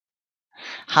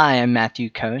Hi, I'm Matthew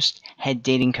Coast, head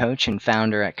dating coach and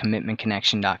founder at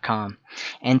CommitmentConnection.com.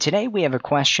 And today we have a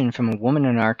question from a woman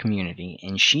in our community,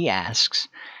 and she asks,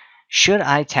 should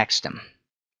I text him?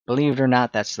 Believe it or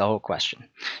not, that's the whole question.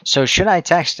 So, should I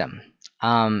text him?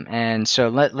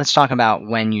 Let's talk about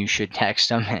when you should text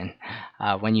him and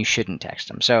when you shouldn't text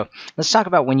him. So, let's talk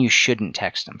about when you shouldn't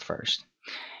text him first.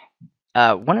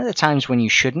 One of the times when you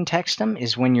shouldn't text him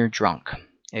is when you're drunk.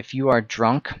 If you are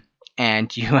drunk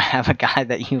and you have a guy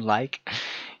that you like,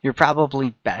 you're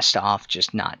probably best off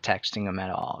just not texting him at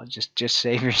all. Just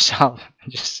save yourself,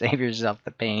 just save yourself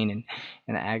the pain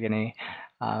and agony,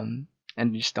 and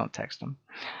just don't text him.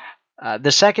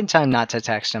 The second time not to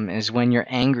text him is when you're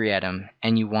angry at him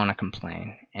and you want to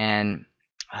complain, and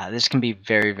this can be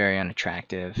very, very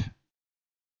unattractive.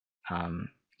 Um,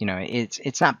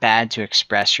 it's not bad to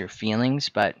express your feelings,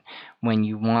 but when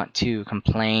you want to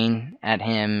complain at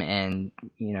him and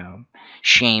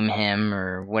shame him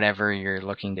or whatever you're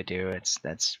looking to do,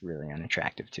 that's really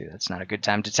unattractive too. That's not a good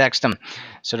time to text him,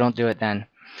 so don't do it then.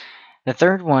 The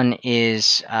third one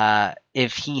is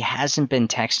if he hasn't been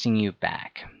texting you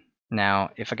back.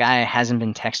 Now, if a guy hasn't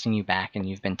been texting you back and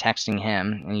you've been texting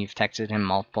him and you've texted him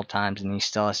multiple times and he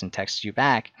still hasn't texted you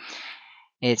back,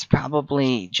 it's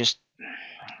probably just,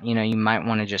 you might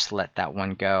want to just let that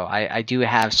one go. I do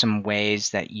have some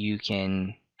ways that you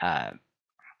can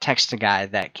text a guy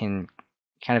that can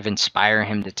kind of inspire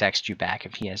him to text you back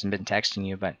if he hasn't been texting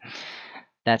you, but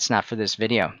that's not for this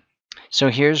video. So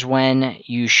here's when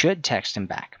you should text him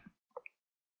back,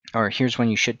 or here's when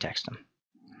you should text him,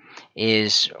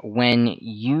 is when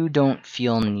you don't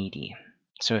feel needy.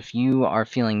 So if you are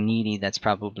feeling needy, that's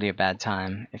probably a bad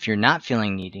time. If you're not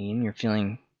feeling needy and you're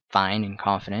feeling fine and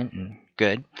confident and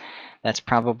good, that's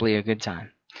probably a good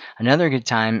time. Another good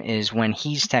time is when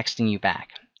he's texting you back.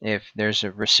 If there's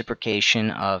a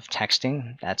reciprocation of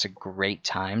texting, that's a great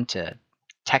time to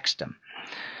text him.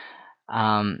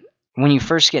 When you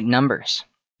first get numbers,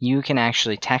 you can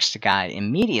actually text a guy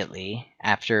immediately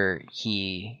after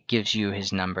he gives you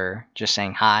his number, just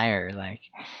saying hi, or like,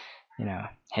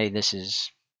 hey, this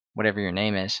is whatever your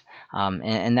name is,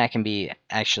 and that can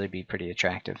actually be pretty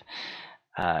attractive.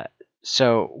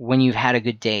 So when you've had a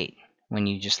good date, when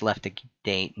you just left a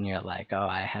date and you're like, oh,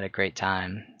 I had a great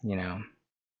time,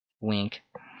 wink,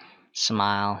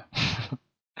 smile,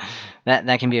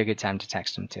 that can be a good time to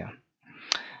text them too.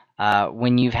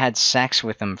 When you've had sex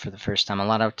with them for the first time, a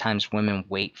lot of times women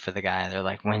wait for the guy. They're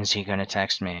like, when's he going to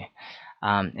text me?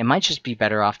 It might just be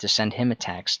better off to send him a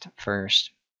text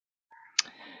first.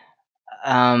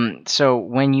 So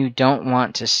when you don't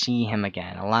want to see him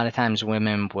again, a lot of times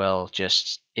women will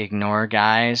just ignore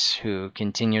guys who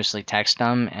continuously text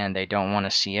them and they don't want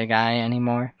to see a guy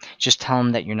anymore. Just tell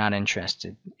them that you're not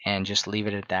interested and just leave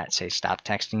it at that. Say, stop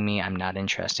texting me. I'm not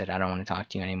interested. I don't want to talk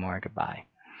to you anymore. Goodbye.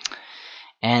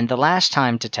 And the last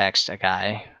time to text a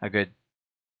guy, a good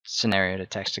scenario to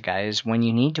text a guy, is when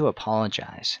you need to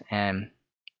apologize. And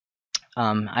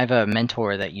I have a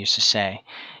mentor that used to say,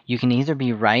 you can either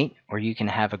be right or you can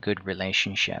have a good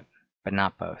relationship, but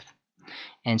not both.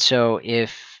 And so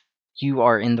if you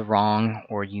are in the wrong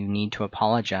or you need to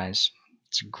apologize,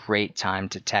 it's a great time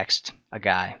to text a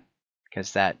guy,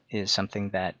 because that is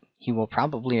something that he will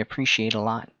probably appreciate a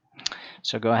lot.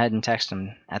 So go ahead and text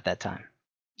him at that time.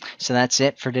 So that's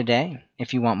it for today.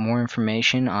 If you want more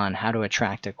information on how to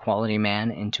attract a quality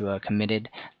man into a committed,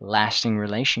 lasting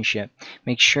relationship,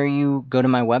 make sure you go to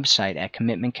my website at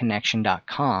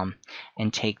CommitmentConnection.com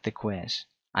and take the quiz.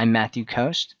 I'm Matthew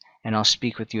Coast, and I'll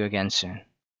speak with you again soon.